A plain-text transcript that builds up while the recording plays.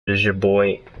is your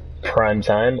boy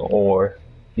Primetime, or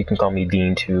you can call me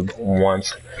DeanTube.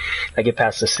 Once I get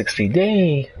past the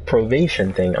 60-day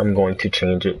probation thing, I'm going to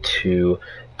change it to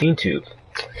DeanTube.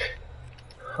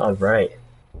 Alright.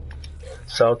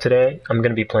 So today, I'm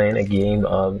going to be playing a game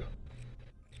of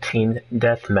Team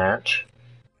Deathmatch.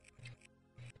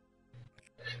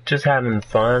 Just having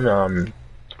fun,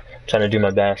 trying to do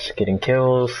my best getting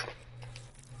kills,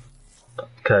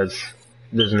 because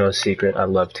there's no secret, I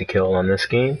love to kill on this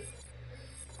game.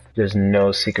 There's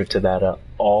no secret to that at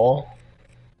all.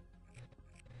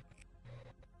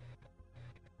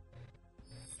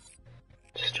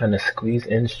 Just trying to squeeze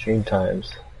in stream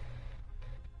times.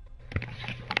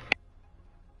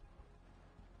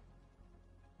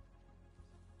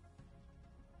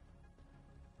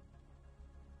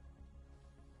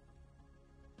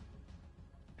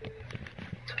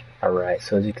 Alright,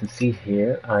 so as you can see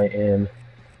here, I am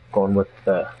going with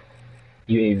the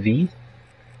UAV,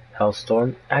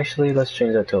 Hellstorm. Actually, let's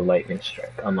change that to a Lightning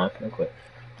Strike. I'm not going to quit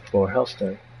for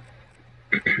Hellstorm.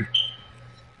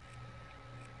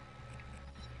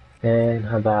 And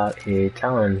how about a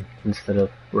Talon instead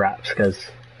of Wraps? Because,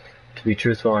 to be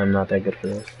truthful, I'm not that good for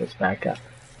this. Let's back up.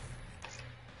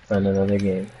 Run another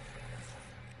game.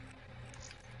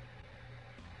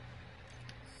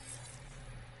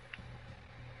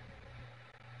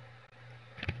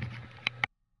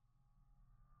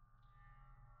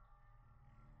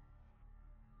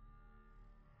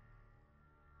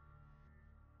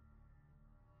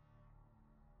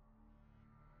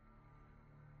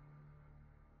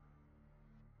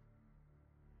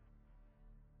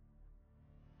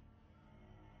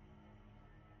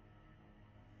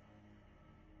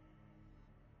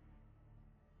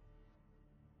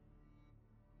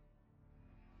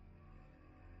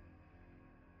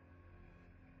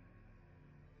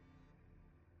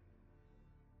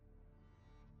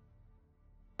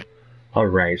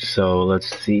 Alright, so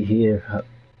let's see here.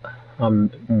 I'm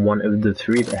one of the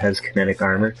three that has kinetic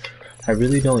armor. I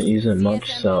really don't use it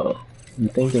much, so I'm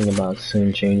thinking about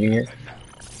soon changing it.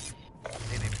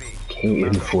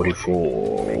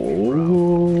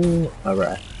 KN44.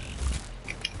 Alright.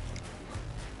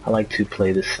 I like to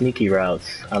play the sneaky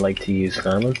routes. I like to use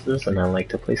silencers, and I like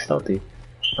to play stealthy.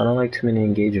 I don't like too many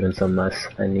engagements unless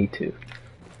I need to.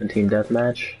 In Team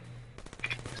Deathmatch,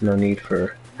 there's no need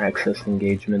for access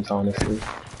engagements, honestly.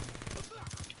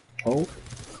 Oh.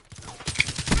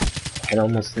 I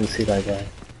almost didn't see that guy.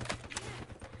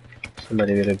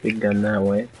 Somebody with a big gun that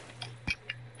way.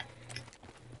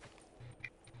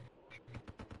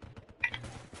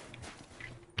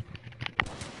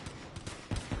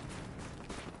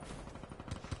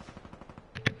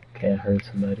 Okay, I heard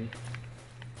somebody.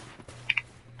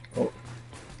 Oh.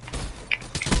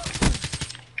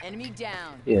 Enemy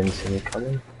down. You didn't see me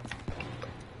coming?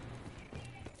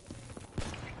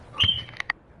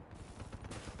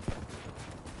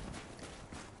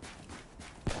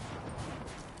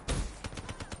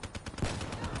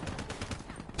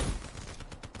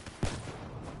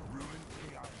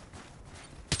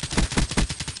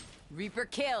 Reaper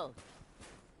kill.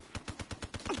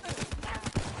 Demo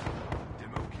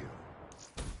kill.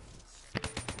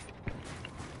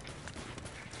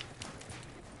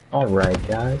 Alright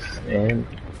guys, and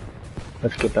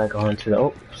let's get back on to the—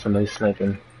 oh, somebody's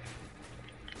sniping.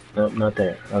 Nope, not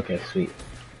there. Okay, sweet.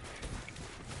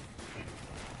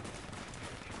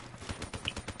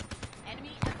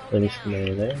 Maybe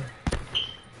somebody there.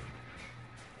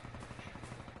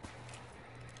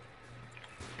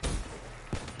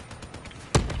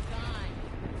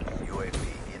 UAV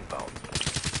inbound.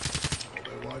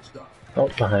 Oh,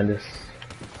 behind us.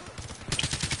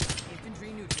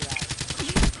 Infantry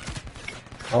neutralized.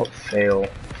 Oh, fail.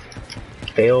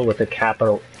 Fail with a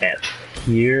capital F.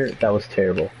 Here, that was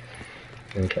terrible.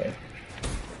 Okay.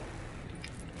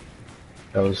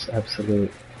 That was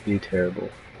absolutely terrible.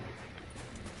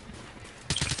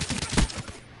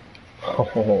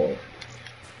 Oh.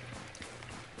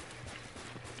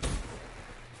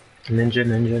 Ninja,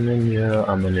 ninja, ninja.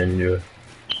 I'm a ninja.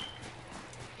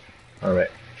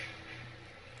 Alright.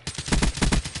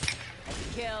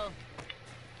 Kill.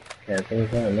 Yeah, I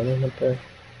think that another one up there.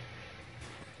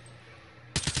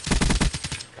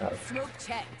 Oh, Smoke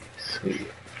checked. sweet.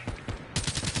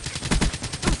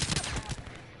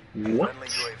 What? Friendly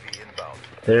UAV inbound.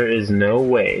 There is no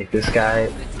way. This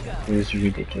guy is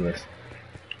ridiculous.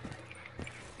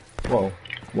 Whoa.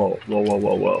 Whoa, whoa, whoa,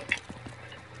 whoa, whoa.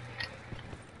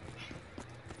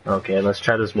 Okay, let's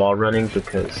try this wall running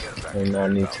because I'm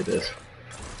not new to this.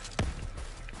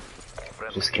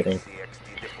 Just kidding.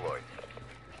 CXD deployed.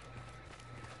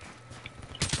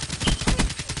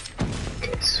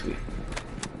 Okay, sweet.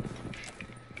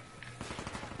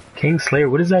 Kingslayer,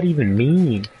 what does that even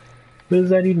mean? What does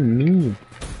that even mean?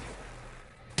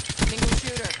 Single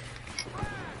shooter.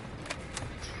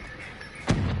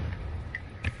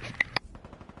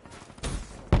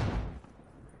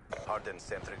 Hardened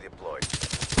sentry deployed.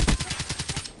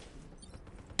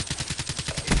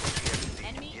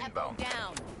 Enemy Echo Inbound.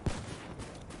 down.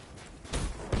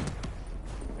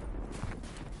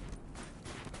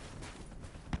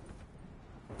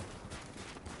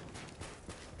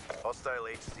 Hostile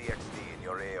HCXD in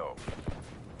your AO.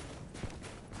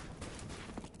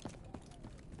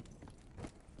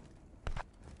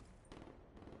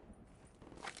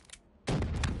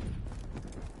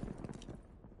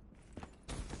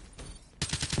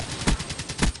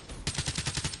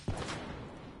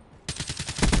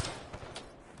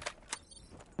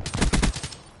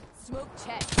 Smoke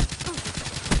check.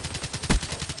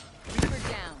 Reaper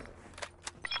down.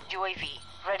 UAV,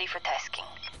 ready for tasking.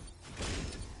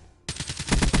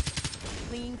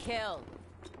 Clean kill.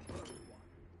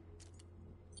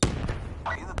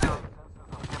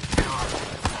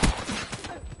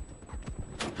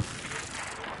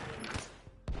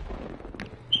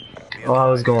 Oh, I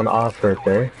was going off right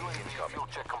there.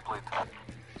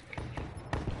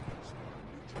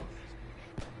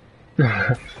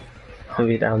 I'll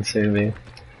be down soon, man.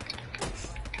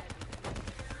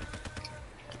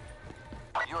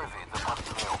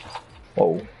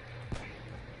 Whoa.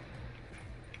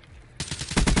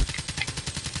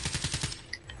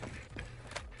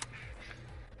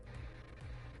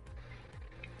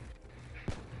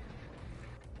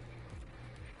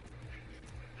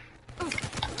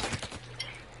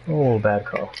 Oh, bad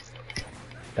call.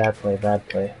 Bad play, bad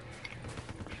play.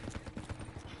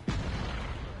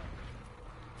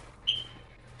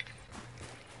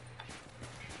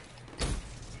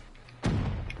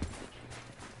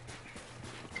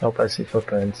 Nope, I see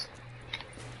footprints.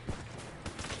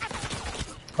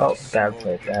 Oh, bad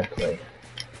play, bad play.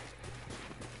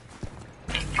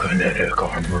 Kinetic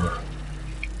armor.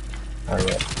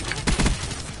 Alright.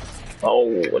 Oh,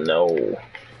 no.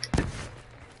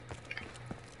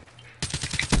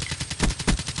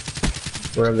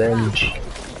 Revenge.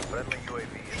 Friendly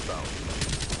UAV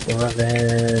inbound.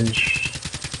 Revenge.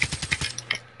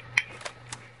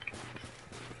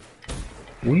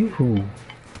 Woohoo.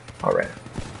 Alright.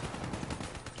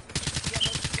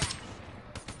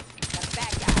 Got a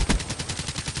bad guy.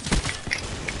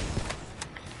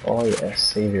 Oh yes,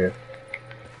 savior.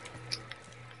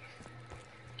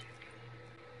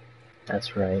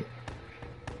 That's right.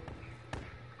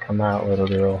 Come out, little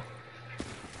girl.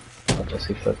 I'll just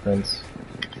see footprints.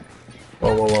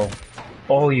 Whoa, whoa, whoa.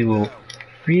 Oh, you...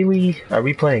 Really? Are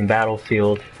we playing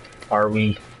Battlefield? Are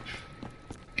we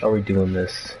doing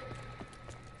this?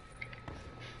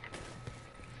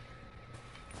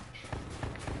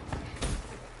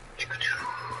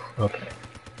 Okay.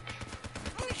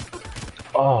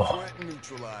 Oh.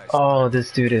 Oh,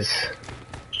 this dude is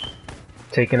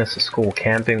taking us to school.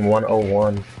 Camping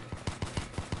 101.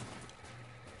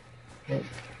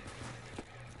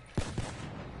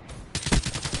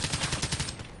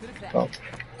 Oh,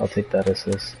 I'll take that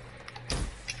assist.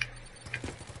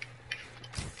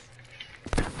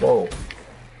 Whoa.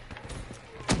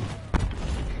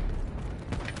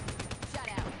 Shut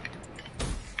out.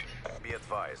 Be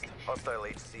advised. Hostile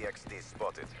HCXD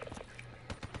spotted.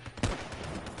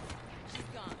 She's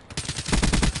gone.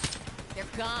 They're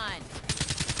gone.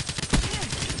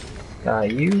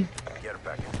 You? Care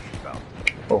package inbound.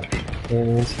 Oh,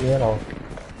 didn't even see me at all.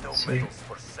 No See? medals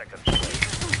for second place.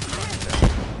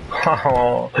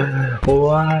 Oh,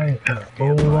 why?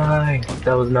 Oh, why?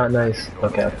 That was not nice.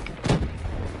 Okay.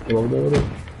 Load.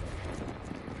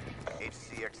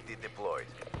 HCXD deployed.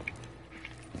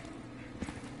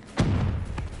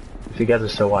 If you guys are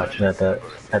still watching at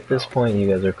this point, you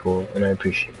guys are cool, and I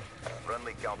appreciate it.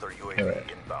 Friendly counter UAV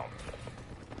Alright. inbound.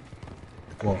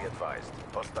 Whoa. Be advised.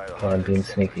 Hostile Oh, I'm being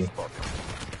sentry sneaky.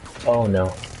 spotted. Oh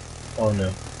no. Oh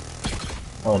no.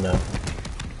 Oh no.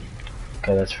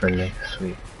 Okay, that's for Nick.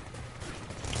 Sweet.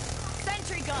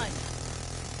 Sentry gun.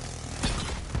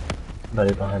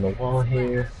 Buddy behind the wall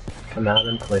here. Come out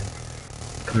and play.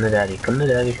 Come to daddy. Come to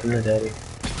daddy. Come to daddy.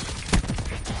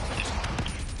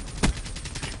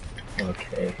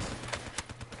 Okay.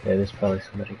 Okay, there's probably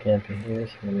somebody camping here,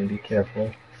 so let me be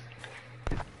careful.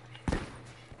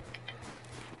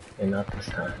 And not this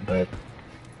time, but...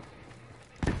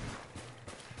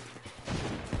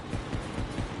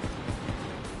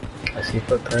 I see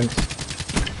footprints.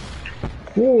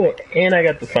 Ooh, and I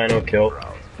got the final kill.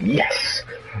 Yes!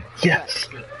 Yes!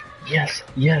 Yes!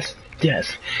 Yes!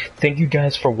 Yes! Thank you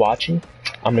guys for watching.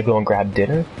 I'm gonna go and grab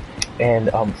dinner,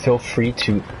 And feel free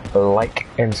to like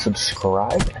and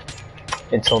subscribe.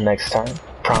 Until next time,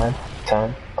 prime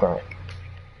time grind.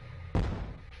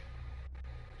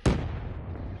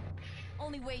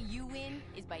 Only way you win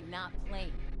is by not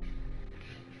playing.